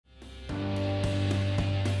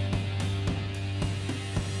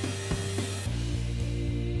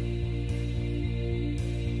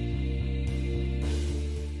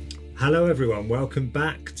Hello everyone, welcome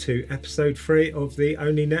back to episode 3 of the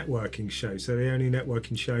ONLE Networking Show. So the ONLE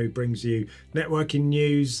Networking Show brings you networking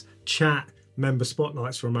news, chat, member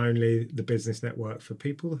spotlights from ONLE, the business network for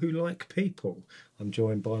people who like people. I'm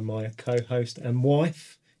joined by my co-host and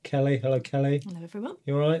wife, Kelly. Hello Kelly. Hello everyone.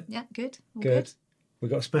 You all right? Yeah, good. All good. We've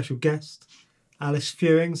got a special guest, Alice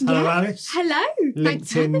Fewings. Hello Alice. Hello.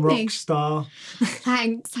 Thanks for LinkedIn having rock me. star.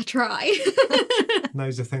 Thanks, I try.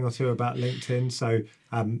 Knows a thing or two about LinkedIn. So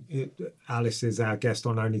Alice is our guest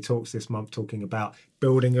on Only Talks this month, talking about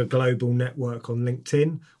building a global network on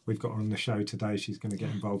LinkedIn. We've got her on the show today. She's going to get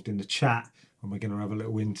involved in the chat and we're going to have a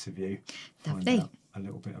little interview. Lovely. Find out a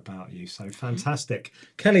little bit about you. So fantastic.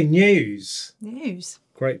 Kelly, news.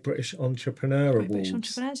 Great British Entrepreneur Awards. British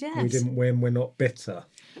Entrepreneurs, yes. We didn't win, we're not bitter.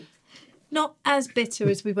 Not as bitter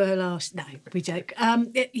as we were last. No, we joke.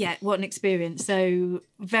 Yeah, what an experience. So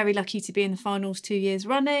very lucky to be in the finals 2 years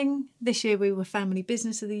running. This year we were Family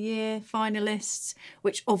Business of the Year finalists,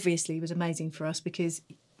 which obviously was amazing for us because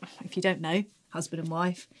if you don't know, husband and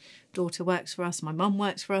wife, daughter works for us, my mum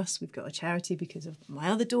works for us. We've got a charity because of my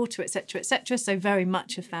other daughter, etc., etc. So very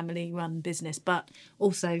much a family-run business, but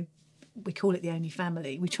also we call it the Only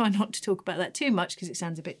Family. We try not to talk about that too much because it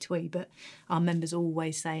sounds a bit twee, but our members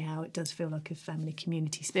always say how it does feel like a family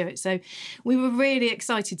community spirit. So we were really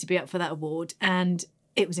excited to be up for that award, and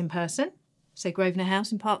it was in person. So Grosvenor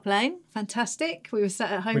House in Park Lane, fantastic. We were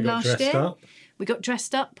sat at home last year. We got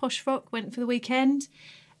dressed up, posh frock, went for the weekend,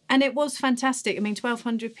 and it was fantastic. I mean,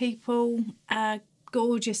 1,200 people,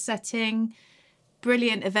 gorgeous setting.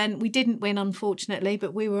 Brilliant event. We didn't win, unfortunately,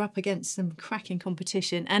 but we were up against some cracking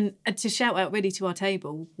competition. And to shout out really to our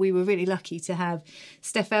table, we were really lucky to have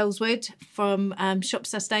Steph Ellswood from Shop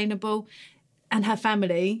Sustainable and her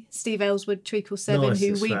family, Steve Ellswood, Treacle 7,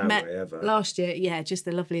 who we met last year. Yeah, just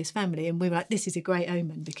the loveliest family. And we were like, this is a great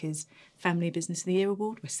omen because Family Business of the Year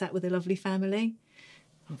Award, we're sat with a lovely family.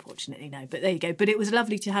 Unfortunately, no, but there you go. But it was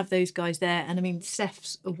lovely to have those guys there. And I mean,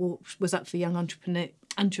 Steph's award was up for Young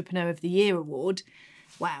Entrepreneur of the Year award.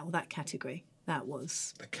 Wow, that category. That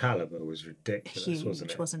was... The calibre was ridiculous,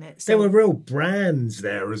 huge, wasn't it? So, there were real brands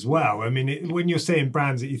there as well. I mean, when you're seeing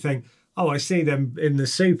brands that you think, oh, I see them in the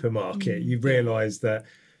supermarket, you realise that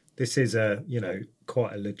this is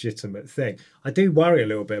quite a legitimate thing. I do worry a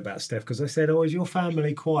little bit about Steph because I said, oh, is your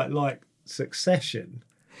family quite like Succession?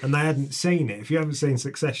 And they hadn't seen it. If you haven't seen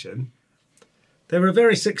Succession, they're a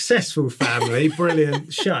very successful family,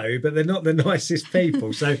 brilliant show, but they're not the nicest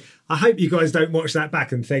people. So I hope you guys don't watch that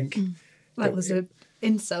back and think... That was an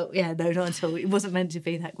insult. Yeah, no, not at all. It wasn't meant to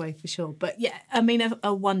be that way for sure. But yeah, I mean,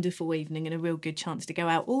 a wonderful evening and a real good chance to go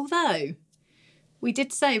out. Although... we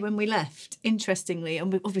did say when we left, interestingly,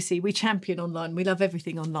 and obviously we champion online, we love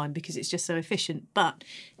everything online because it's just so efficient. But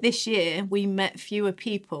this year we met fewer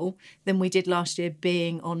people than we did last year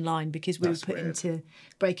being online because we were put into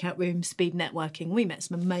breakout rooms, speed networking. We met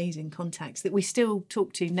some amazing contacts that we still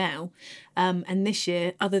talk to now. And this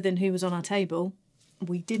year, other than who was on our table,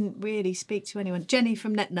 we didn't really speak to anyone. Jenny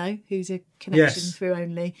from NetKnow, who's a connection through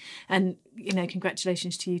Only. And,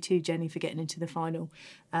 congratulations to you too, Jenny, for getting into the final.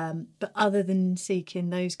 But other than seeking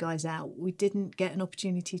those guys out, we didn't get an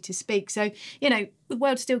opportunity to speak. So, the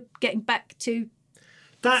world's still getting back to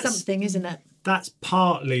something, isn't it? That's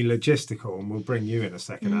partly logistical, and we'll bring you in a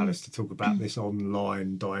second, Alice, to talk about this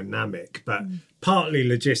online dynamic. But partly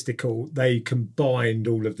logistical, they combined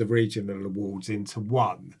all of the regional awards into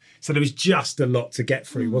one. So there was just a lot to get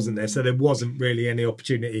through, wasn't there? So there wasn't really any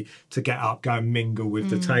opportunity to get up, go and mingle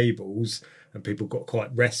with the tables. And people got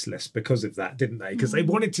quite restless because of that, didn't they? Because they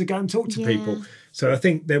wanted to go and talk to people. So I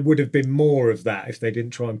think there would have been more of that if they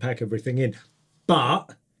didn't try and pack everything in.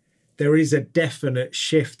 But there is a definite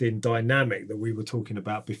shift in dynamic that we were talking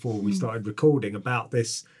about before we started recording about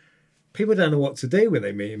this. People don't know what to do when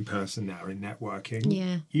they meet in person now in networking.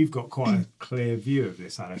 Yeah. You've got quite a clear view of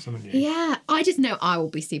this, Alice, haven't you? Yeah, I just know I will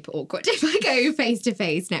be super awkward if I go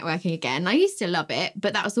face-to-face networking again. I used to love it,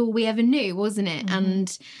 but that was all we ever knew, wasn't it?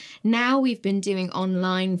 And now we've been doing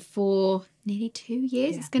online for nearly 2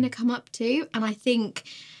 years. It's going to come up to. And I think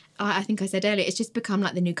I said earlier, it's just become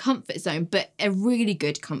like the new comfort zone, but a really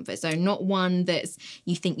good comfort zone, not one that's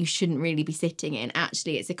you think you shouldn't really be sitting in.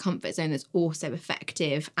 Actually, it's a comfort zone that's also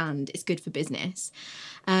effective and it's good for business.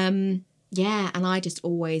 Yeah, and I just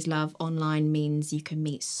always love online means you can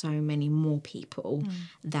meet so many more people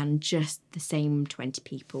than just the same 20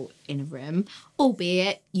 people in a room,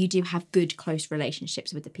 albeit you do have good, close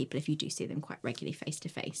relationships with the people if you do see them quite regularly face to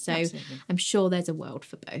face. So absolutely. I'm sure there's a world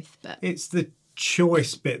for both. But it's the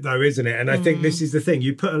choice bit though, isn't it? And I think this is the thing.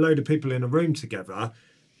 You put a load of people in a room together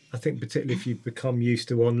I think particularly if you've become used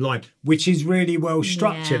to online, which is really well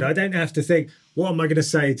structured. Yeah. I don't have to think, what am I going to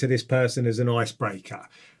say to this person as an icebreaker?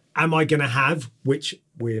 Am I going to have, which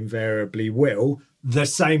we invariably will, the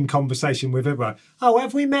same conversation with everyone? Oh,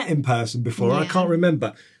 have we met in person before? I can't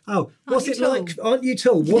remember. Oh, what's it like? Aren't you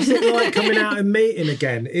tall? What's it like coming out and meeting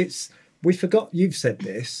again? We forgot you've said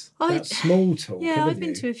this. That's small talk. Yeah, I've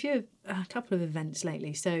been to a couple of events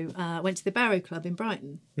lately. So I went to the Barrow Club in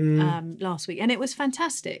Brighton last week, and it was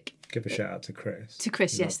fantastic. Give a shout out to Chris. To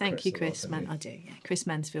Chris, yes, thank you, Chris. I do, yeah, Chris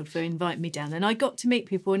Mansfield for inviting me down, and I got to meet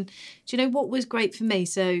people. And do you know what was great for me?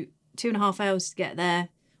 So 2.5 hours to get there.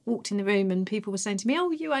 Walked in the room and people were saying to me, "Oh,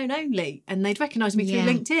 you own ONLE," and they'd recognise me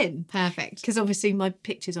through LinkedIn. Perfect, because obviously my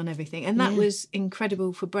pictures on everything, and that was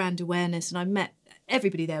incredible for brand awareness. And I met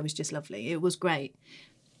everybody there was just lovely. It was great.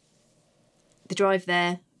 The drive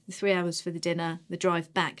there, the 3 hours for the dinner, the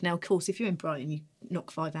drive back. Now, of course, if you're in Brighton, you knock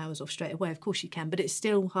 5 hours off straight away. Of course you can, but it's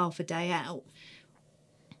still half a day out.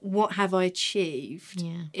 What have I achieved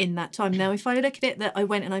in that time? Now, if I look at it that I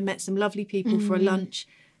went and I met some lovely people for a lunch,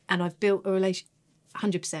 and I've built a relation.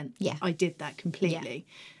 100%. Yeah. I did that completely.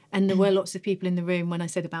 Yeah. And there were lots of people in the room when I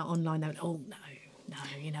said about online, they went, "Oh, no,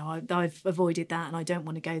 you know, I've avoided that and I don't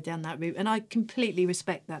want to go down that route." And I completely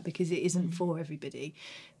respect that because it isn't for everybody.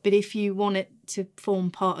 But if you want it to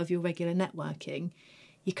form part of your regular networking,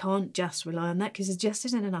 you can't just rely on that because there just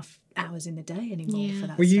isn't enough hours in the day anymore for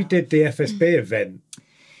that. Well, you did the FSB event.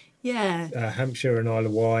 Yeah. Hampshire and Isle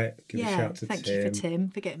of Wight. Give a shout to thank Tim. you for Tim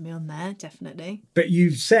for getting me on there, definitely. But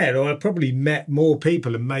you've said, or I probably met more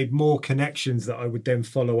people and made more connections that I would then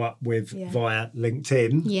follow up with via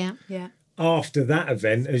LinkedIn. Yeah. After that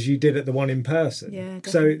event as you did at the one in person. Yeah,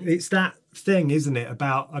 definitely. So it's that thing, isn't it,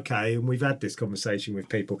 about, okay, and we've had this conversation with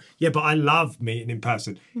people. Yeah, but I love meeting in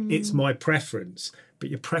person. It's my preference. But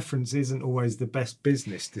your preference isn't always the best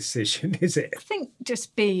business decision, is it? I think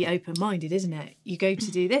just be open-minded, isn't it? You go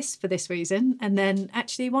to do this for this reason, and then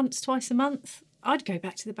actually once, twice a month, I'd go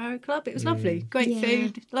back to the Barrow Club. It was lovely. Great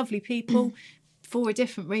food, lovely people, for a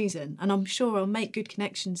different reason. And I'm sure I'll make good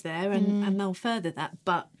connections there and they'll further that.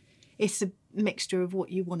 But it's a mixture of what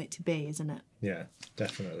you want it to be, isn't it? Yeah,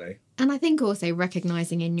 definitely. And I think also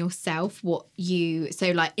recognising in yourself what you,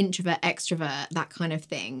 so like introvert, extrovert, that kind of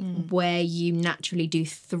thing, where you naturally do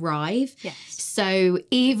thrive. Yes. So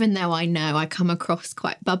even though I know I come across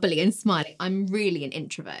quite bubbly and smiling, I'm really an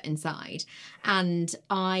introvert inside. And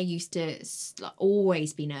I used to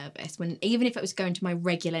always be nervous when, even if it was going to my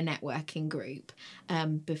regular networking group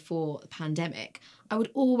before the pandemic, I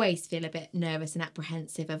would always feel a bit nervous and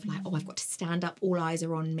apprehensive of like, oh, I've got to stand up, all eyes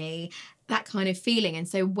are on me, that kind of feeling. And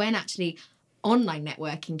so when actually online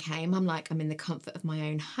networking came, I'm like, I'm in the comfort of my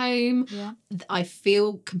own home. Yeah. I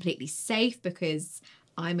feel completely safe because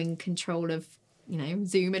I'm in control of, you know,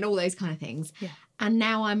 Zoom and all those kind of things. Yeah. And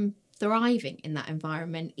now I'm thriving in that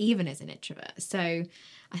environment, even as an introvert. So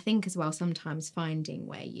I think as well, sometimes finding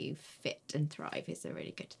where you fit and thrive is a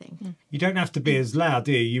really good thing. You don't have to be as loud,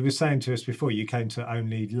 do you? You were saying to us before, you came to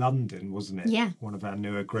ONLE London, wasn't it? Yeah. One of our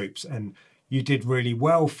newer groups. And you did really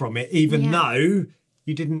well from it, even though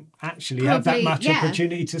you didn't actually have that much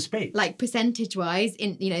opportunity to speak. Like percentage wise,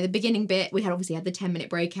 in, you know, the beginning bit, we had obviously had the 10-minute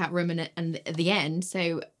breakout room and at the end.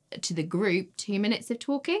 So to the group, 2 minutes of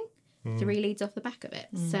talking, 3 leads off the back of it.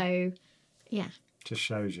 So yeah. Just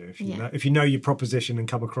shows you. If you know your proposition and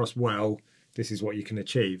come across well, this is what you can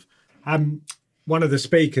achieve. One of the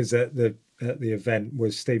speakers at the event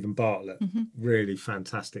was Stephen Bartlett. Really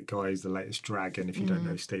fantastic guy. He's the latest dragon. If you don't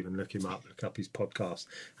know Stephen, look him up, look up his podcast.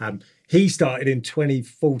 He started in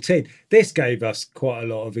 2014. This gave us quite a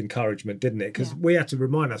lot of encouragement, didn't it? Because we had to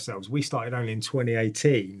remind ourselves, we started only in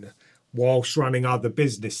 2018 whilst running other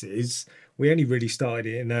businesses. We only really started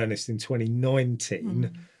it in earnest in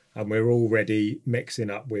 2019. And we're already mixing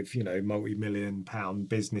up with, you know, multi-million-pound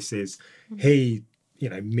businesses. He, you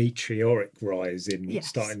know, meteoric rise in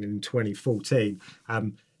starting in 2014.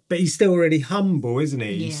 But he's still really humble, isn't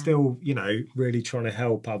he? He's still, you know, really trying to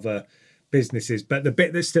help other businesses. But the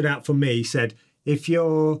bit that stood out for me, he said, if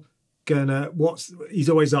you're gonna, he's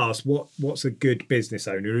always asked, what's a good business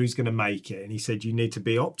owner? Who's going to make it? And he said, you need to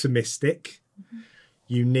be optimistic.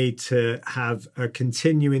 You need to have a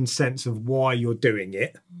continuing sense of why you're doing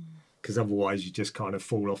it, because otherwise you just kind of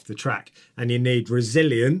fall off the track. And you need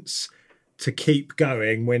resilience to keep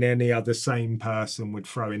going when any other sane person would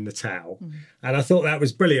throw in the towel. And I thought that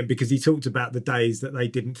was brilliant because he talked about the days that they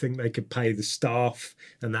didn't think they could pay the staff,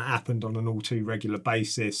 and that happened on an all too regular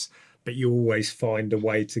basis. But you always find a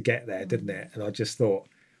way to get there, didn't it? And I just thought,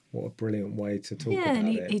 what a brilliant way to talk about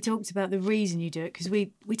and it. he talked about the reason you do it, because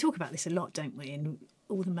we talk about this a lot, don't we? And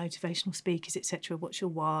all the motivational speakers, etc. What's your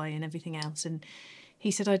why and everything else? And he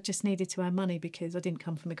said, I just needed to earn money because I didn't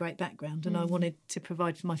come from a great background and I wanted to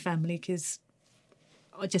provide for my family because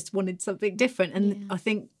I just wanted something different. And I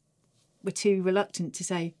think we're too reluctant to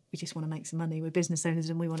say, we just want to make some money. We're business owners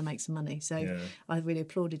and we want to make some money. So I really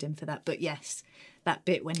applauded him for that. But yes, that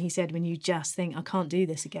bit when he said, when you just think, I can't do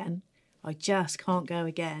this again, I just can't go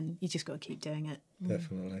again, you just got to keep doing it.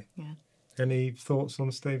 Definitely. Yeah. Any thoughts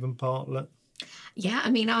on Stephen Bartlett? Yeah,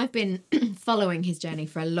 I mean, I've been following his journey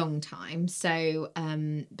for a long time. So,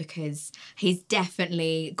 because he's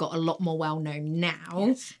definitely got a lot more well-known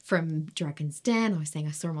now from Dragon's Den. I was saying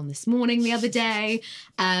I saw him on This Morning the other day.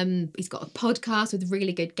 He's got a podcast with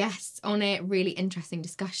really good guests on it, really interesting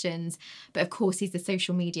discussions. But of course, he's a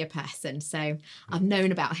social media person. So I've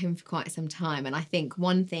known about him for quite some time. And I think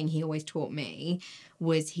one thing he always taught me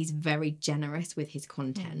was he's very generous with his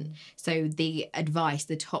content. So the advice,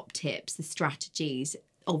 the top tips, the strategies,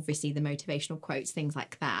 obviously the motivational quotes, things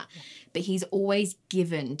like that. But he's always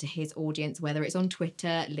given to his audience, whether it's on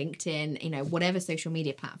Twitter, LinkedIn, you know, whatever social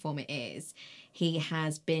media platform it is, he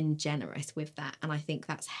has been generous with that. And I think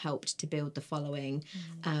that's helped to build the following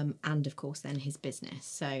and, of course, then his business.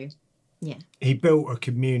 So, yeah. He built a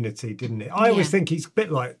community, didn't he? I always think he's a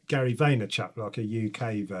bit like Gary Vaynerchuk, like a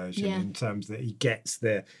UK version in terms that he gets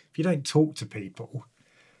there. If you don't talk to people,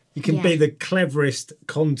 you can be the cleverest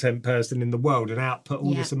content person in the world and output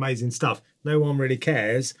all this amazing stuff. No one really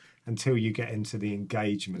cares until you get into the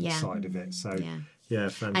engagement side of it. So,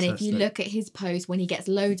 fantastic. And if you look at his post, when he gets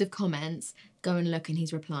loads of comments, go and look and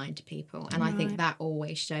he's replying to people. And I think that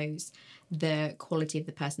always shows the quality of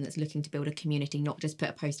the person that's looking to build a community, not just put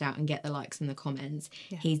a post out and get the likes and the comments.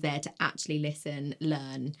 He's there to actually listen,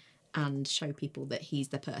 learn, and show people that he's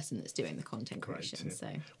the person that's doing the content creation. So,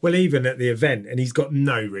 well, even at the event, and he's got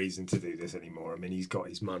no reason to do this anymore. I mean, he's got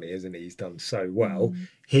his money, isn't he? He's done so well.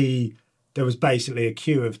 There was basically a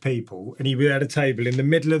queue of people, and he had a table in the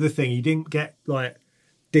middle of the thing. He didn't get like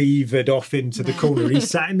divaed off into the corner. He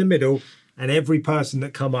sat in the middle, and every person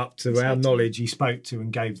that come up to our knowledge, he spoke to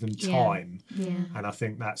and gave them time. And I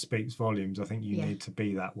think that speaks volumes. I think you need to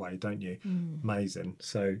be that way, don't you? Amazing.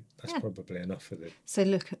 So that's probably enough of it.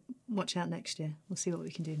 So watch out next year. We'll see what we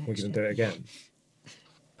can do next year. We're going to do it again.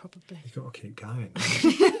 Probably. You've got to keep going.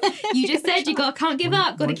 You just said can't give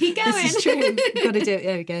up, got to keep going. This is true. Got to do it.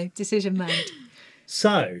 There we go. Decision made.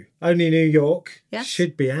 So, Only New York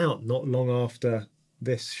should be out not long after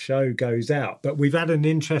this show goes out. But we've had an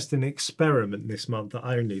interesting experiment this month at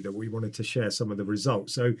Only that we wanted to share some of the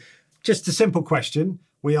results. So just a simple question.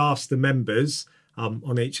 We asked the members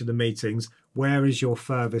on each of the meetings, where is your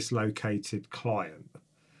furthest located client?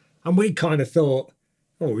 And we kind of thought,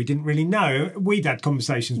 we didn't really know. We'd had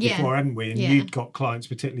conversations before, hadn't we? And you'd got clients,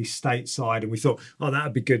 particularly stateside, and we thought, that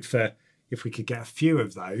would be good for if we could get a few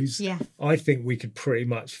of those. Yeah. I think we could pretty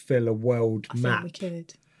much fill a world map. I think we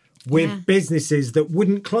could. With businesses that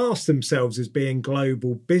wouldn't class themselves as being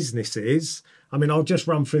global businesses. I mean, I'll just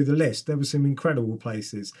run through the list. There were some incredible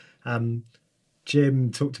places.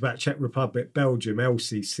 Jim talked about Czech Republic, Belgium,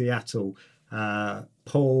 Elsie, Seattle.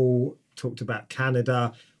 Paul talked about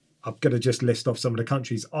Canada. I'm going to just list off some of the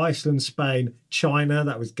countries. Iceland, Spain, China,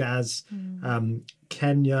 that was Gaz.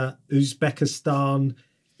 Kenya, Uzbekistan,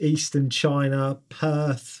 Eastern China,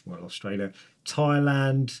 Perth, Australia,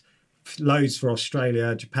 Thailand, loads for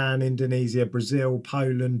Australia, Japan, Indonesia, Brazil,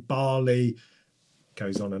 Poland, Bali,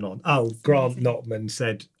 goes on and on. Grant Notman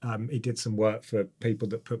said he did some work for people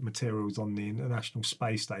that put materials on the International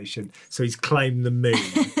Space Station. So he's claimed the moon.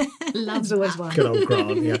 Loves always one. Good old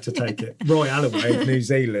Grant, he had to take it. Roy Alloway, New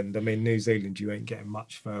Zealand. I mean, New Zealand, you ain't getting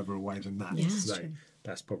much further away than that. Yeah, so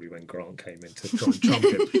that's probably when Grant came in to try and trump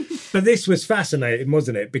him. But this was fascinating,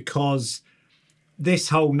 wasn't it? Because this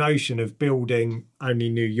whole notion of building Only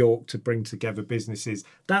New York to bring together businesses,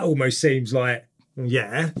 that almost seems like,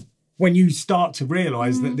 when you start to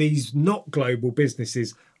realise that these not global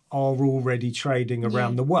businesses are already trading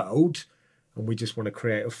around the world, and we just want to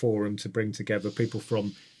create a forum to bring together people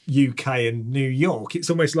from UK and New York. It's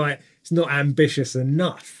almost like it's not ambitious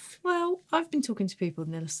enough. Well, I've been talking to people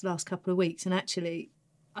in the last couple of weeks, and actually,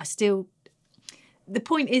 the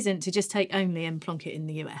point isn't to just take Only and plonk it in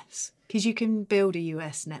the US, because you can build a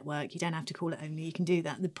US network. You don't have to call it Only. You can do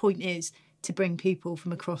that. The point is to bring people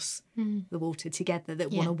from across the water together that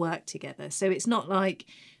want to work together. So it's not like,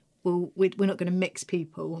 we're not going to mix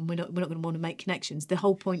people and we're not going to want to make connections. The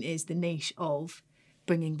whole point is the niche of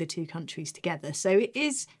bringing the two countries together. So it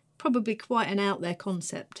is probably quite an out there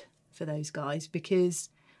concept for those guys, because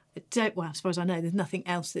as far as I know, there's nothing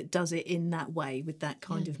else that does it in that way with that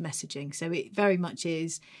kind of messaging. So it very much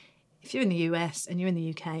is, if you're in the US and you're in the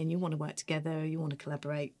UK and you want to work together, you want to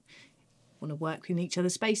collaborate, want to work in each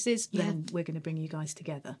other's spaces, then we're going to bring you guys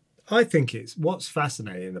together. I think it's what's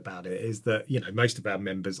fascinating about it is that, you know, most of our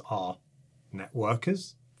members are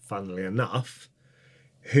networkers, funnily enough,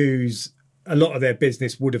 whose a lot of their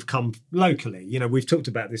business would have come locally. You know, we've talked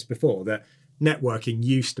about this before, that networking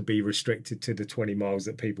used to be restricted to the 20 miles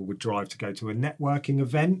that people would drive to go to a networking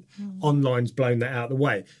event. Online's blown that out of the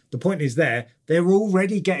way. The point is they're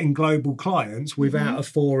already getting global clients without a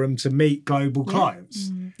forum to meet global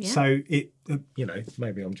clients. So it, you know,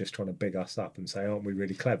 maybe I'm just trying to big us up and say, aren't we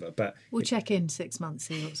really clever? But we'll check in 6 months,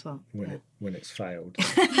 see what's what. When it's failed.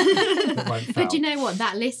 It won't fail. But do you know what?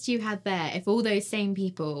 That list you had there, if all those same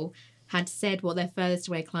people had said what their furthest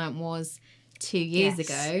away client was 2 years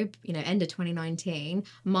ago, you know, end of 2019,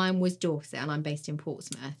 mine was Dorset and I'm based in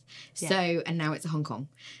Portsmouth. So, and now it's Hong Kong.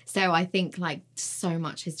 So I think like so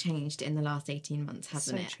much has changed in the last 18 months,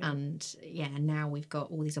 hasn't it? True. And yeah, now we've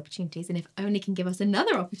got all these opportunities. And if only can give us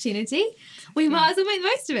another opportunity, we might as well make the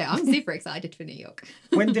most of it. I'm super excited for New York.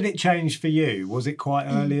 When did it change for you? Was it quite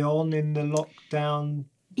early on in the lockdown?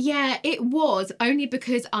 Yeah, it was, only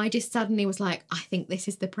because I just suddenly was like, I think this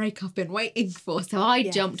is the break I've been waiting for. So I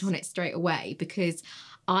jumped on it straight away because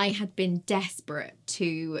I had been desperate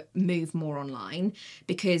to move more online,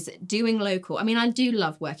 because doing local, I mean, I do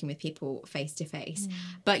love working with people face to face,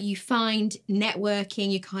 but you find networking,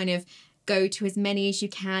 you kind of go to as many as you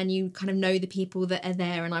can, you kind of know the people that are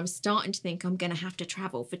there, and I was starting to think I'm going to have to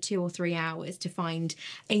travel for 2 or 3 hours to find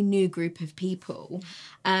a new group of people.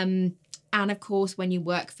 And of course, when you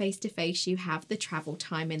work face to face, you have the travel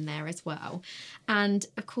time in there as well. And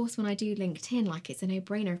of course, when I do LinkedIn, like it's a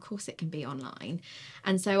no-brainer, of course it can be online.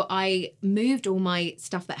 And so I moved all my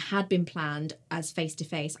stuff that had been planned as face to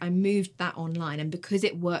face, I moved that online. And because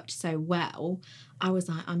it worked so well, I was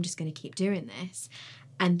like, I'm just going to keep doing this.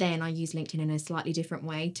 And then I use LinkedIn in a slightly different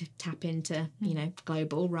way to tap into, you know,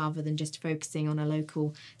 global rather than just focusing on a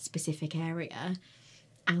local specific area.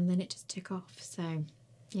 And then it just took off. So,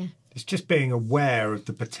 yeah. It's just being aware of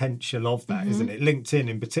the potential of that, isn't it? LinkedIn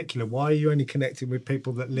in particular, why are you only connecting with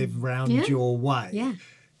people that live round your way? Yeah.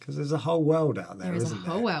 Because there's a whole world out there, There is a isn't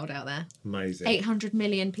there? whole world out there. Amazing. 800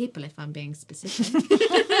 million people, if I'm being specific.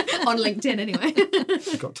 On LinkedIn, anyway.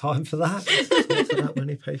 You've got time for that? For that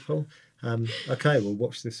many people? Okay, we'll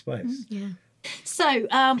watch this space. Yeah. So,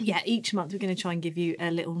 each month we're going to try and give you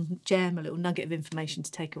a little gem, a little nugget of information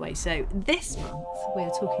to take away. So this month we're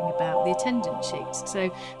talking about the attendance sheets.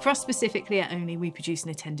 So for us specifically at ONLE, we produce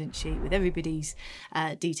an attendance sheet with everybody's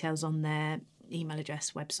details on there, email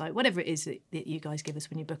address, website, whatever it is that you guys give us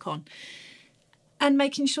when you book on. And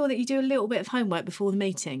making sure that you do a little bit of homework before the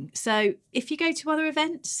meeting. So if you go to other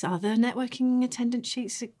events, other networking attendance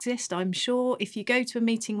sheets exist, I'm sure. If you go to a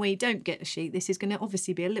meeting where you don't get a sheet, this is going to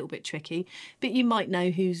obviously be a little bit tricky, but you might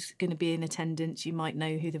know who's going to be in attendance, you might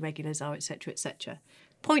know who the regulars are, etc., etc.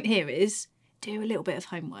 Point here is, do a little bit of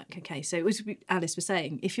homework. Okay, so as Alice was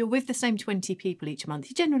saying, if you're with the same 20 people each month,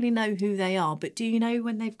 you generally know who they are, but do you know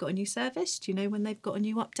when they've got a new service? Do you know when they've got a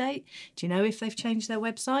new update? Do you know if they've changed their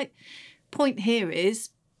website? Point here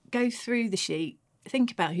is, go through the sheet,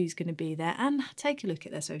 think about who's going to be there, and take a look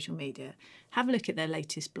at their social media. Have a look at their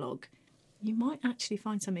latest blog. You might actually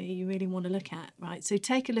find something that you really want to look at, right? So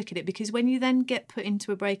take a look at it, because when you then get put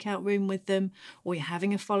into a breakout room with them, or you're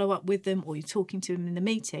having a follow-up with them, or you're talking to them in the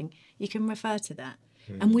meeting, you can refer to that.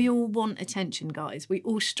 And we all want attention, guys. We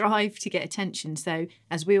all strive to get attention. So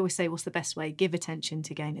as we always say, what's the best way? Give attention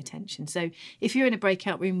to gain attention. So if you're in a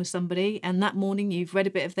breakout room with somebody and that morning you've read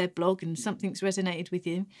a bit of their blog and something's resonated with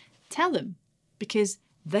you, tell them, because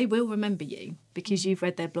they will remember you because you've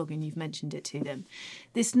read their blog and you've mentioned it to them.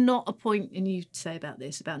 There's not a point, and you say about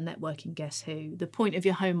this, about networking, guess who? The point of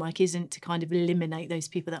your homework isn't to kind of eliminate those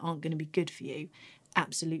people that aren't going to be good for you.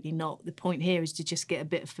 Absolutely not. The point here is to just get a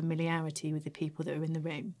bit of familiarity with the people that are in the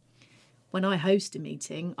room. When I host a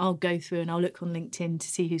meeting, I'll go through and I'll look on LinkedIn to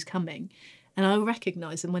see who's coming, and I'll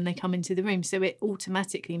recognise them when they come into the room. So it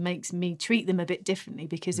automatically makes me treat them a bit differently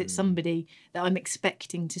because it's somebody that I'm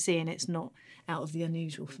expecting to see and it's not out of the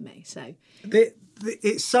unusual for me. So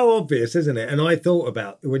it's so obvious, isn't it? And I thought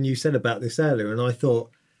about when you said about this earlier, and I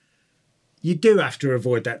thought, you do have to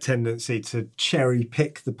avoid that tendency to cherry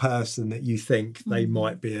pick the person that you think they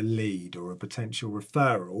might be a lead or a potential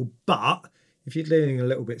referral. But if you're being a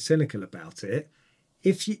little bit cynical about it,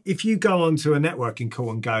 if you go onto a networking call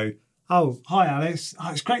and go, oh, hi, Alice, oh,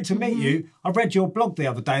 it's great to meet you. I read your blog the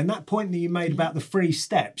other day, and that point that you made about the 3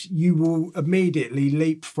 steps, you will immediately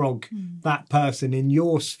leapfrog that person in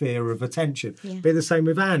your sphere of attention. Be the same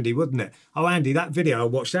with Andy, wouldn't it? Oh, Andy, that video I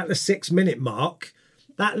watched at the 6-minute mark,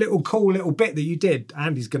 that little cool little bit that you did,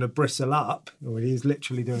 Andy's going to bristle up. Well, he's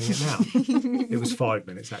literally doing it now. It was 5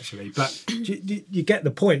 minutes, actually. But you get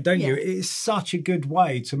the point, don't you? It is such a good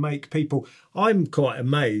way to make people... I'm quite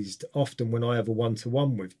amazed often when I have a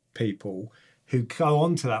one-to-one with people who go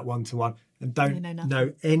on to that one-to-one and don't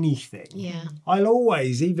know anything. Yeah. I'll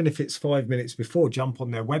always, even if it's 5 minutes before, jump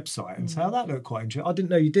on their website and say, oh, that looked quite interesting. I didn't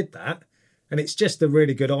know you did that. And it's just a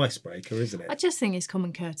really good icebreaker, isn't it? I just think it's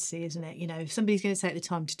common courtesy, isn't it? You know, if somebody's going to take the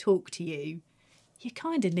time to talk to you, you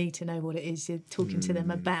kind of need to know what it is you're talking to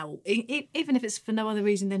them about. Even if it's for no other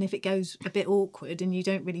reason than if it goes a bit awkward and you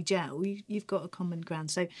don't really gel, you've got a common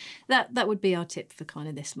ground. So that would be our tip for kind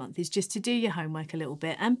of this month, is just to do your homework a little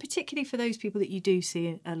bit. And particularly for those people that you do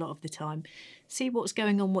see a lot of the time, see what's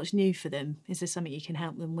going on, what's new for them. Is there something you can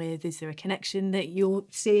help them with? Is there a connection that you're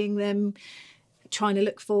seeing them trying to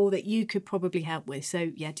look for that you could probably help with?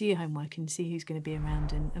 So yeah, do your homework and see who's going to be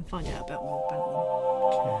around and find out a bit more about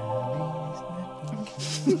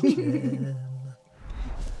them.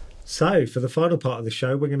 So for the final part of the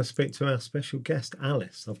show, we're going to speak to our special guest,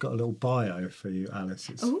 Alice. I've got a little bio for you, Alice.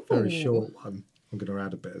 It's a very short one. I'm going to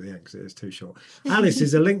add a bit at the end because it is too short. Alice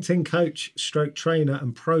is a LinkedIn coach, stroke trainer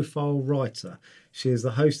and profile writer. She is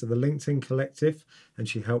the host of the LinkedIn Collective and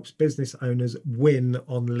she helps business owners win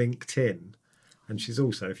on LinkedIn. And she's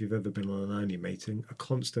also, if you've ever been on an ONLE meeting, a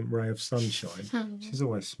constant ray of sunshine. She's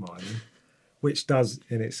always smiling, which does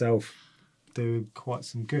in itself do quite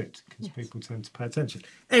some good because people tend to pay attention.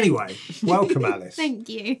 Anyway, welcome, Alice. Thank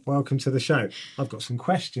you. Welcome to the show. I've got some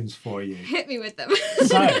questions for you. Hit me with them.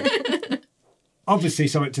 So, obviously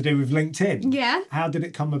something to do with LinkedIn. Yeah. How did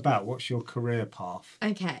it come about? What's your career path?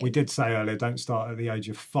 Okay. We did say earlier, don't start at the age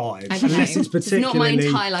of 5. Okay. Unless it's particularly It's not my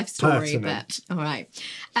entire life story, pertinent. but all right.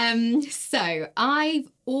 So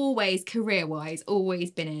I've always, career-wise,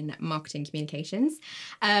 always been in marketing communications.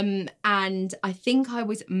 And I think I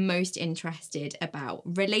was most interested about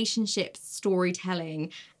relationships,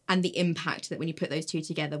 storytelling, and the impact that when you put those two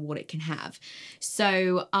together, what it can have.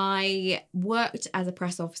 So I worked as a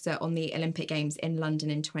press officer on the Olympic Games in London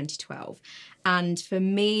in 2012. And for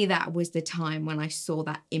me, that was the time when I saw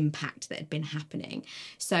that impact that had been happening.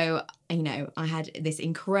 So, you know, I had this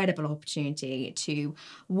incredible opportunity to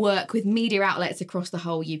work with media outlets across the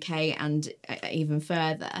whole UK and even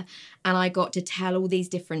further. And I got to tell all these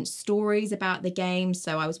different stories about the game.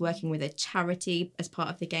 So I was working with a charity as part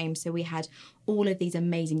of the game. So we had all of these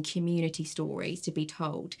amazing community stories to be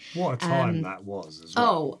told. What a time that was as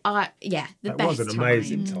well. Yeah, that best was an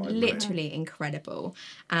amazing time. Literally incredible.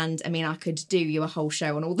 And I mean, I could do you a whole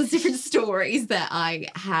show on all the different stories that I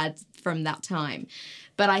had from that time.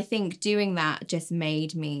 But I think doing that just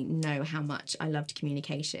made me know how much I loved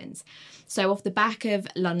communications. So off the back of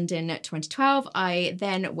London 2012, I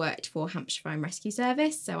then worked for Hampshire Fire and Rescue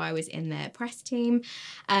Service. So I was in their press team.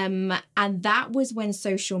 And that was when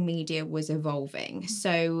social media was evolving.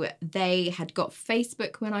 So they had got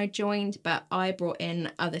Facebook when I joined, but I brought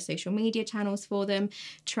in other social media channels for them,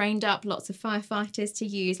 trained up lots of firefighters to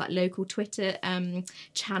use like local Twitter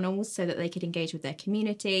channels so that they could engage with their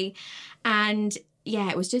community. And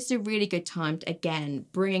yeah, it was just a really good time to, again,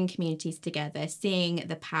 bringing communities together, seeing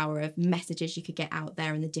the power of messages you could get out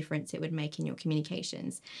there and the difference it would make in your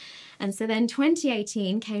communications. And so then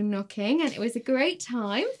 2018 came knocking and it was a great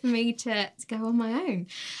time for me to go on my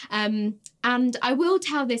own. And I will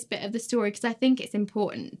tell this bit of the story because I think it's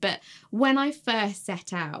important. But when I first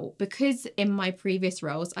set out, because in my previous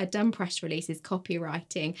roles, I'd done press releases,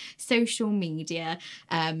 copywriting, social media,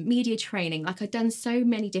 media training, like I'd done so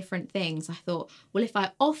many different things. I thought, well, if I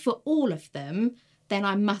offer all of them, then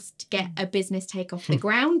I must get a business take off the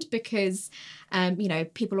ground because, you know,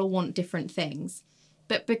 people all want different things.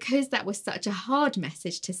 But because that was such a hard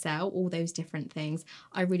message to sell, all those different things,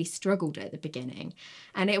 I really struggled at the beginning.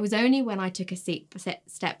 And it was only when I took a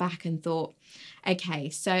step back and thought, okay,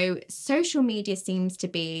 so social media seems to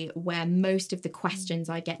be where most of the questions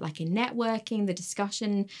I get, like in networking, the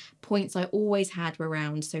discussion points I always had were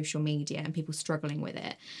around social media and people struggling with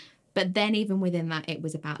it. But then even within that, it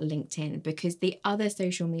was about LinkedIn because the other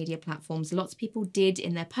social media platforms, lots of people did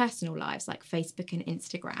in their personal lives, like Facebook and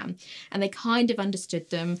Instagram, and they kind of understood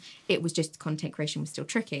them. It was just content creation was still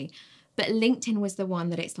tricky. But LinkedIn was the one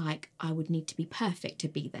that it's like, I would need to be perfect to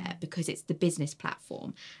be there because it's the business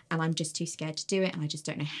platform and I'm just too scared to do it and I just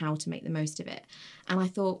don't know how to make the most of it. And I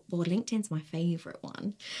thought, well, LinkedIn's my favourite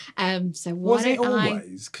one. So why was it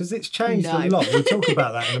always? Because it's changed a lot. We'll talk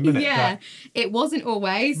about that in a minute. Yeah, it wasn't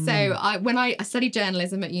always. So when I studied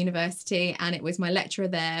journalism at university and it was my lecturer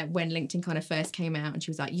there when LinkedIn kind of first came out and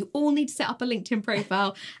she was like, you all need to set up a LinkedIn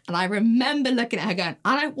profile. And I remember looking at her going,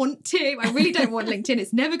 I don't want to. I really don't want LinkedIn.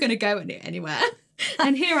 It's never going to go going anywhere.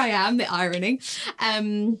 And here I am, the irony.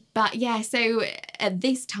 But yeah, so at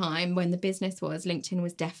this time when the business was, LinkedIn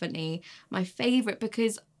was definitely my favourite,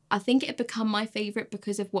 because I think it had become my favourite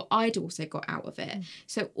because of what I'd also got out of it.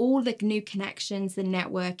 So all the new connections, the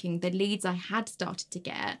networking, the leads I had started to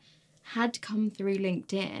get had come through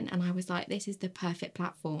LinkedIn. And I was like, this is the perfect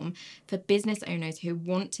platform for business owners who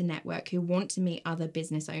want to network, who want to meet other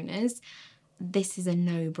business owners. This is a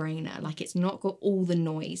no-brainer. Like, it's not got all the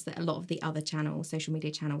noise that a lot of the other channels, social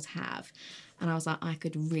media channels have. And I was like, I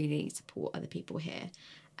could really support other people here.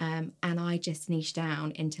 And I just niched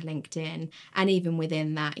down into LinkedIn. And even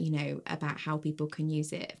within that, you know, about how people can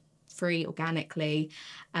use it free, organically.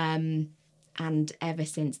 And ever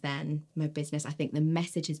since then, my business, I think the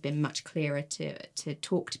message has been much clearer to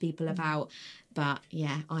talk to people about. But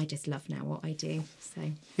yeah, I just love now what I do. So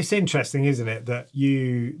it's interesting, isn't it, that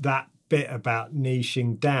that bit about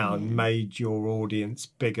niching down made your audience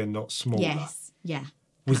bigger, not smaller. Yes, yeah.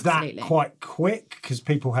 Was absolutely. That quite quick because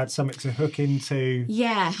people had something to hook into?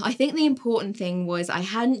 Yeah, I think the important thing was I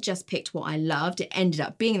hadn't just picked what I loved. It ended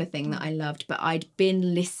up being the thing that I loved, but I'd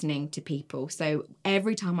been listening to people. So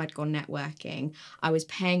every time I'd gone networking, I was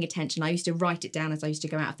paying attention. I used to write it down as I used to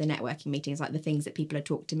go out of the networking meetings, like the things that people had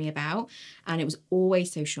talked to me about. And it was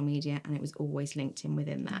always social media and it was always LinkedIn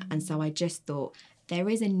within that. And so I just thought, there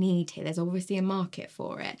is a need here. There's obviously a market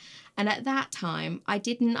for it. And at that time, I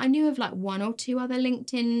knew of like one or two other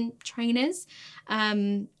LinkedIn trainers,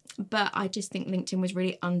 but I just think LinkedIn was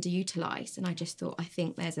really underutilized. And I just thought, I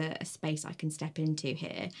think there's a space I can step into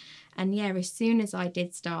here. And yeah, as soon as I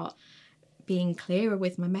did start being clearer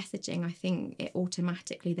with my messaging, I think it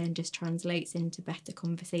automatically then just translates into better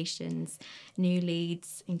conversations, new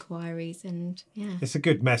leads, inquiries, and yeah. It's a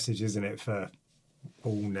good message, isn't it, for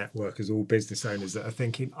all networkers, all business owners that are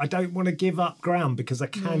thinking, I don't want to give up ground because I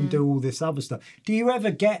can do all this other stuff. Do you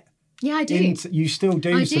ever get... Yeah, I do. You still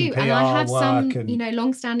do I some do. PR and I have work some, and... you know,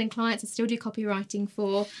 long-standing clients I still do copywriting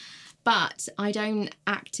for, but I don't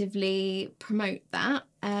actively promote that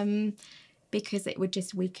because it would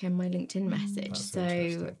just weaken my LinkedIn message.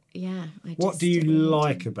 So, yeah. What do you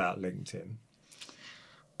like about LinkedIn?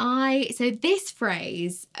 So this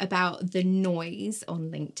phrase about the noise on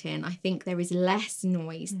LinkedIn, I think there is less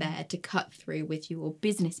noise there to cut through with your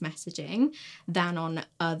business messaging than on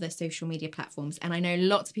other social media platforms. And I know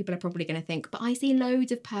lots of people are probably going to think, but I see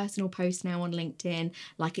loads of personal posts now on LinkedIn,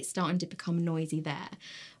 like it's starting to become noisy there.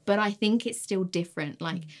 But I think it's still different.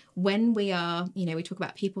 Like when we are, you know, we talk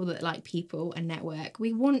about people that like people and network,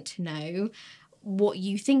 we want to know what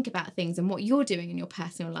you think about things and what you're doing in your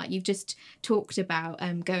personal life. You've just talked about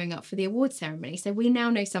going up for the award ceremony. So we now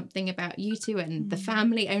know something about you two and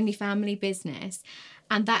the only family business.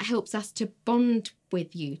 And that helps us to bond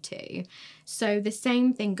with you two. So the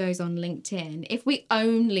same thing goes on LinkedIn. If we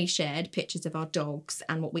only shared pictures of our dogs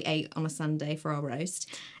and what we ate on a Sunday for our roast,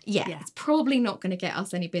 it's probably not going to get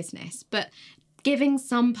us any business. But giving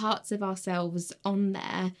some parts of ourselves on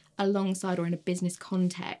there alongside or in a business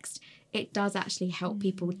context, it does actually help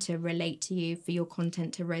people to relate to you, for your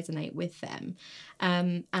content to resonate with them.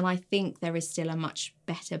 And I think there is still a much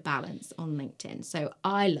better balance on LinkedIn. So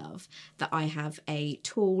I love that I have a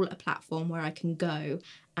tool, a platform where I can go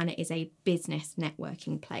and it is a business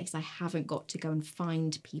networking place. I haven't got to go and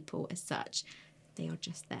find people as such. They are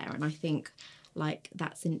just there. And I think like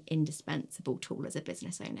that's an indispensable tool as a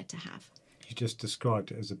business owner to have. You just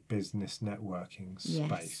described it as a business networking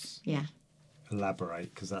space. Yes. Yeah.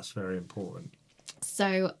 Elaborate, because that's very important.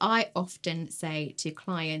 So I often say to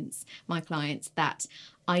my clients, that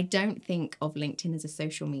I don't think of LinkedIn as a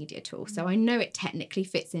social media tool. So I know it technically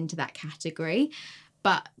fits into that category,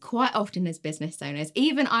 but quite often as business owners,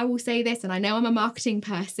 even I will say this, and I know I'm a marketing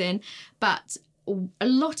person, but a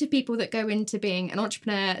lot of people that go into being an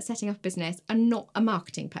entrepreneur, setting up a business, are not a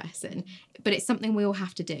marketing person, but it's something we all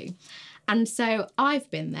have to do. And so I've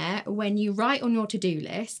been there. When you write on your to-do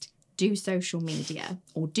list, do social media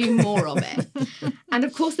or do more of it. And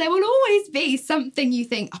of course, there will always be something you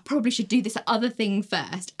think, I probably should do this other thing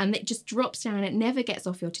first. And it just drops down. It never gets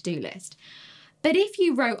off your to-do list. But if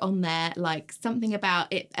you wrote on there like something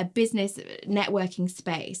about it, a business networking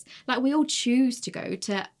space, like we all choose to go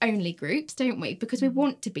to ONLE groups, don't we? Because we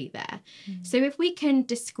want to be there. So if we can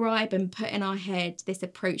describe and put in our head this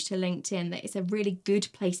approach to LinkedIn, that it's a really good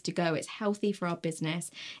place to go, it's healthy for our business,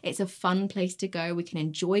 it's a fun place to go, we can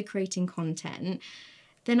enjoy creating content,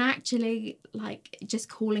 then actually like just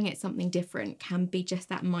calling it something different can be just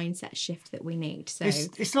that mindset shift that we need. So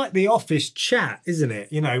it's like the office chat, isn't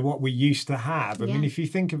it? You know, what we used to have. I mean, if you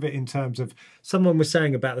think of it in terms of, someone was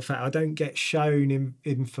saying about the fact I don't get shown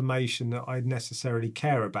information that I necessarily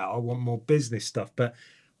care about. I want more business stuff. But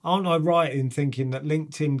aren't I right in thinking that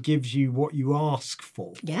LinkedIn gives you what you ask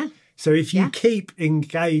for? Yeah. So if you keep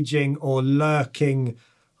engaging or lurking,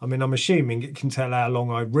 I mean, I'm assuming it can tell how long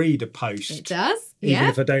I read a post. It does. Even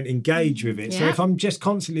if I don't engage with it. So if I'm just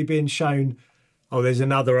constantly being shown, oh, there's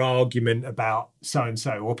another argument about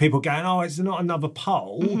so-and-so, or people going, oh, it's not another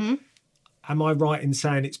poll. Am I right in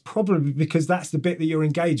saying it's probably because that's the bit that you're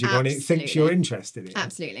engaging on, it thinks you're interested in?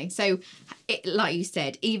 Absolutely. So, like you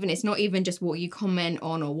said, it's not even just what you comment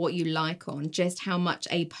on or what you like on, just how much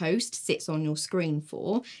a post sits on your screen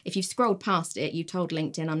for. If you've scrolled past it, you told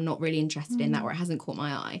LinkedIn, I'm not really interested in that, or it hasn't caught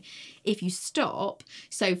my eye. If you stop,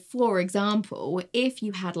 so for example, if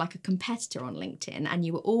you had like a competitor on LinkedIn and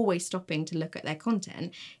you were always stopping to look at their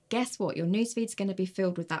content, guess what? Your newsfeed's going to be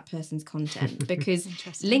filled with that person's content because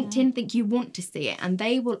LinkedIn think you want to see it, and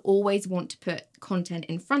they will always want to put content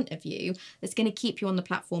in front of you that's going to keep you on the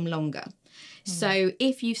platform longer. So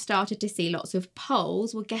if you've started to see lots of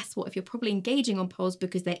polls, well, guess what? If you're probably engaging on polls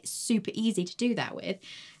because they're super easy to do that with,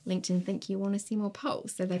 LinkedIn think you want to see more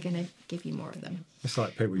polls, so they're going to give you more of them. It's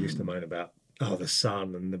like people used to moan about, oh, the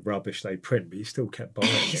Sun and the rubbish they print, but you still kept buying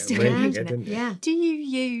it and reading it, didn't you? Yeah. Do you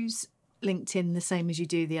use LinkedIn the same as you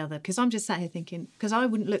do the other? Because I'm just sat here thinking, because I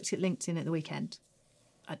wouldn't look at LinkedIn at the weekend.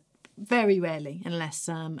 Very rarely, unless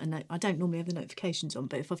I don't normally have the notifications on,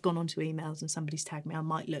 but if I've gone onto emails and somebody's tagged me, I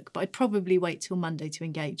might look. But I'd probably wait till Monday to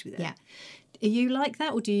engage with it. Yeah. Are you like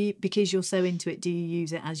that, or do you, because you're so into it, do you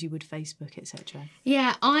use it as you would Facebook, etc.?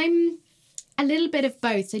 Yeah, I'm a little bit of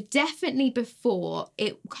both. So definitely before,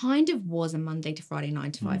 it kind of was a Monday to Friday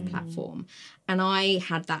 9 to 5 platform. And I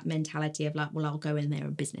had that mentality of like, well, I'll go in there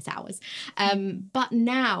in business hours. But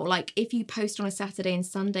now, like if you post on a Saturday and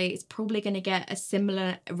Sunday, it's probably going to get a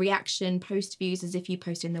similar reaction, post views as if you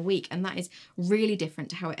post in the week. And that is really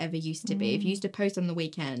different to how it ever used to be. If you used to post on the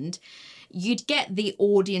weekend, you'd get the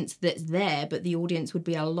audience that's there, but the audience would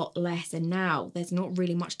be a lot less. And now there's not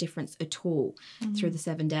really much difference at all through the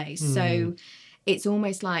 7 days. So it's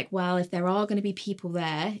almost like, well, if there are going to be people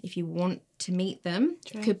there, if you want to meet them,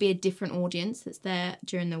 it could be a different audience that's there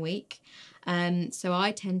during the week. So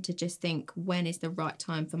I tend to just think, when is the right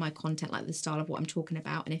time for my content, like the style of what I'm talking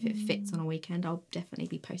about, and if it fits on a weekend, I'll definitely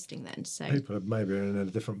be posting then. So people are maybe in a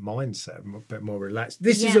different mindset, a bit more relaxed.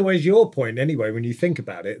 This is always your point anyway, when you think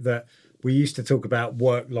about it, that we used to talk about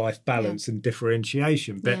work-life balance and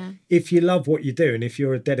differentiation. But if you love what you do, and if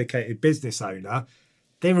you're a dedicated business owner,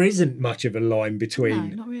 there isn't much of a line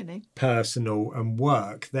between not really. personal and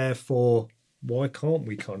work. Therefore, why can't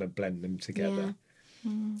we kind of blend them together?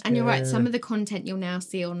 And you're right, some of the content you'll now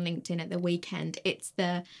see on LinkedIn at the weekend, it's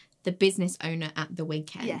the business owner at the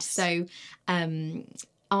weekend. Yes. So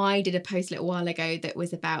I did a post a little while ago that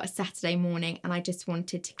was about a Saturday morning, and I just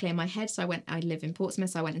wanted to clear my head. So I live in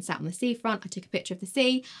Portsmouth, so I went and sat on the seafront. I took a picture of the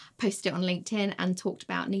sea, posted it on LinkedIn, and talked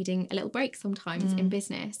about needing a little break sometimes in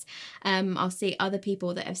business. I'll see other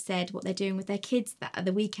people that have said what they're doing with their kids at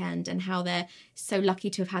the weekend, and how they're so lucky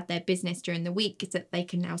to have had their business during the week, is that they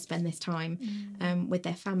can now spend this time with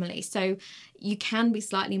their family. So you can be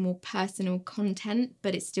slightly more personal content,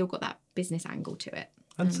 but it's still got that business angle to it.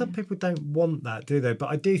 And some people don't want that, do they? But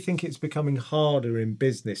I do think it's becoming harder in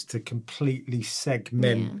business to completely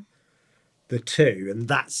segment the two.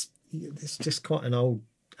 And it's just quite an old,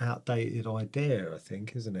 outdated idea, I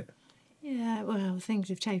think, isn't it? Yeah, well, things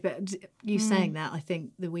have changed. But you saying that, I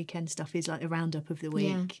think the weekend stuff is like a roundup of the week.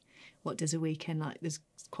 Yeah. What does a weekend like? There's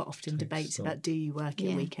quite often debates about, do you work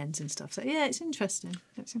at weekends and stuff. So yeah, it's interesting.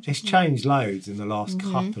 It's changed loads in the last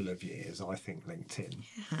couple of years, I think, LinkedIn.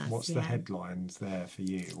 What's the headlines there for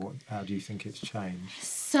you? How do you think it's changed?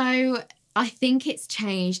 So I think it's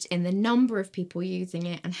changed in the number of people using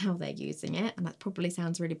it and how they're using it. And that probably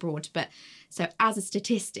sounds really broad. But so as a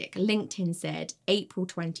statistic, LinkedIn said April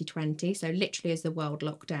 2020, so literally as the world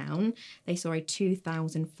locked down, they saw a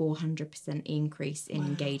 2,400% increase in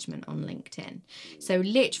engagement on LinkedIn. So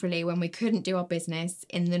literally when we couldn't do our business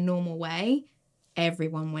in the normal way,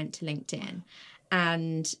 everyone went to LinkedIn.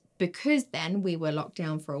 And because then we were locked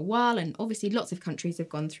down for a while, and obviously lots of countries have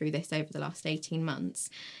gone through this over the last 18 months,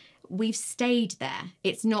 we've stayed there.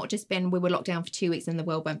 It's not just been we were locked down for 2 weeks and the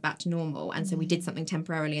world went back to normal, and so we did something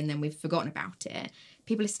temporarily and then we've forgotten about it.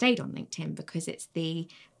 People have stayed on LinkedIn because it's the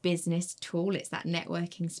business tool, it's that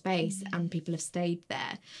networking space, and people have stayed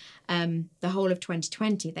there. The whole of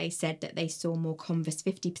 2020, they said that they saw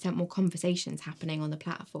 50% more conversations happening on the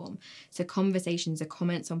platform. So conversations are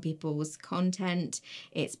comments on people's content,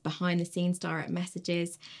 it's behind the scenes direct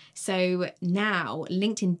messages. So now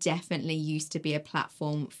LinkedIn definitely used to be a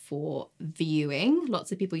platform for viewing.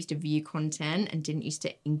 Lots of people used to view content and didn't used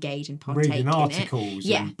to engage and partake reading in articles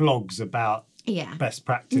it. and blogs about best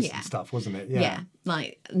practice Yeah. and stuff, wasn't it? Yeah,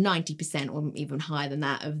 like 90% or even higher than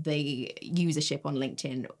that of the usership on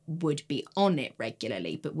LinkedIn would be on it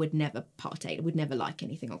regularly, but would never partake, would never like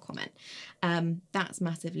anything or comment. That's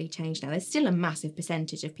massively changed now. There's still a massive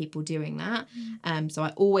percentage of people doing that. So I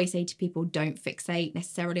always say to people, don't fixate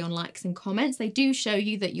necessarily on likes and comments. They do show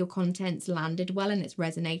you that your content's landed well and it's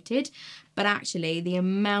resonated. But actually, the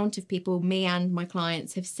amount of people, me and my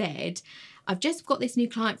clients, have said, I've just got this new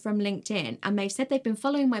client from LinkedIn and they've said they've been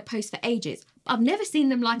following my post for ages. I've never seen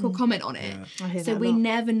them like or comment on it. I hear So that a we lot.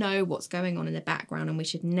 never know what's going on in the background, and we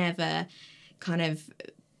should never kind of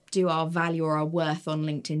do our value or our worth on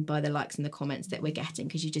LinkedIn by the likes and the comments that we're getting,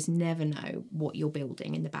 because you just never know what you're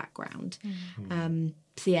building in the background.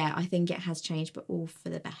 So yeah, I think it has changed, but all for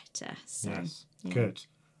the better. So, Yes, yeah. good.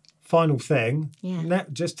 Final thing, Yeah.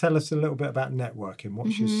 just tell us a little bit about networking.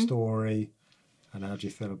 What's your story, and how do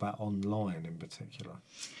you feel about online in particular?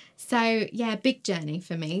 So yeah, big journey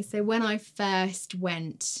for me. So when I first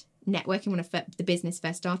went networking, when the business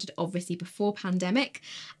first started, obviously before pandemic,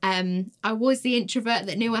 I was the introvert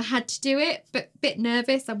that knew I had to do it, but a bit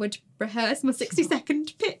nervous. I would rehearse my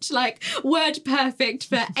 60-second pitch, like word perfect,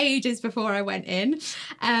 for ages before I went in.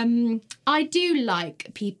 I do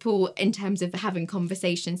like people in terms of having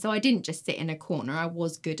conversations, so I didn't just sit in a corner. I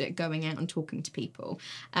was good at going out and talking to people.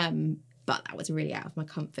 But that was really out of my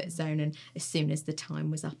comfort zone. And as soon as the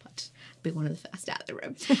time was up, I'd be one of the first out of the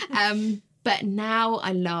room. But now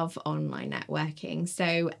I love online networking.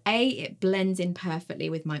 So it blends in perfectly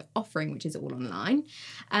with my offering, which is all online.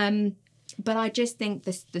 But I just think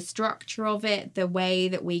the structure of it, the way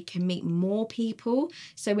that we can meet more people.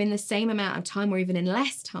 So in the same amount of time or even in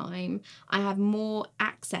less time, I have more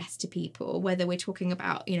access to people, whether we're talking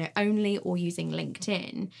about, Only or using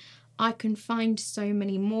LinkedIn. I can find so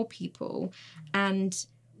many more people, and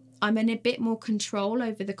I'm in a bit more control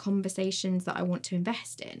over the conversations that I want to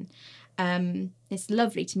invest in. It's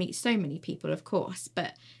lovely to meet so many people, of course,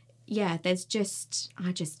 but yeah,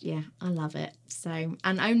 I love it. So,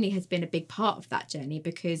 and Only has been a big part of that journey,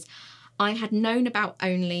 because I had known about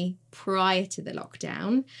Only prior to the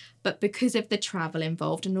lockdown, but because of the travel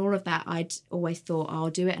involved and all of that, I'd always thought,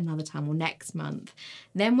 I'll do it another time or next month.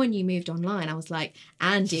 Then when you moved online, I was like,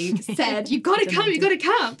 Andy said, you've got to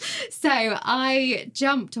come. So I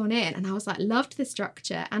jumped on in and I was like, loved the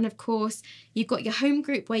structure. And of course, you've got your home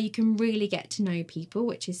group where you can really get to know people,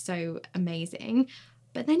 which is so amazing.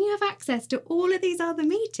 But then you have access to all of these other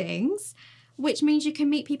meetings, which means you can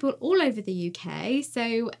meet people all over the UK.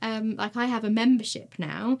 So like I have a membership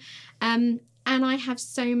now, and I have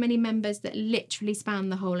so many members that literally span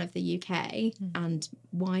the whole of the UK and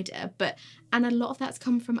wider, and a lot of that's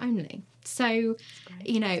come from Only. So,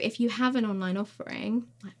 if you have an online offering,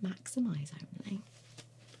 like, maximise Only.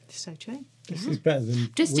 So true. This is better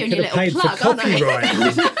than Just we doing could your have little paid for plug, aren't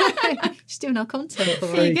copyright. Just doing our content for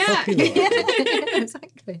Free us. copyright.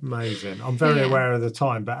 Exactly. Amazing. I'm very Yeah. aware of the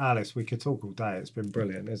time, but Alice, we could talk all day. It's been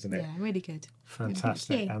brilliant, isn't it? Yeah, really good.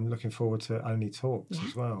 Fantastic. Thank you. I'm looking forward to Only Talks Yeah.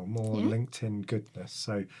 as well. More Yeah. LinkedIn goodness.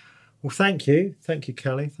 So, well, thank you. Thank you,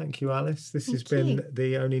 Kelly. Thank you, Alice. This has Thank been you.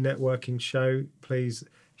 the Only Networking Show. Please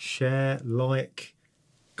share, like,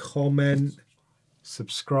 comment,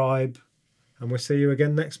 subscribe, and we'll see you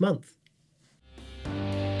again next month.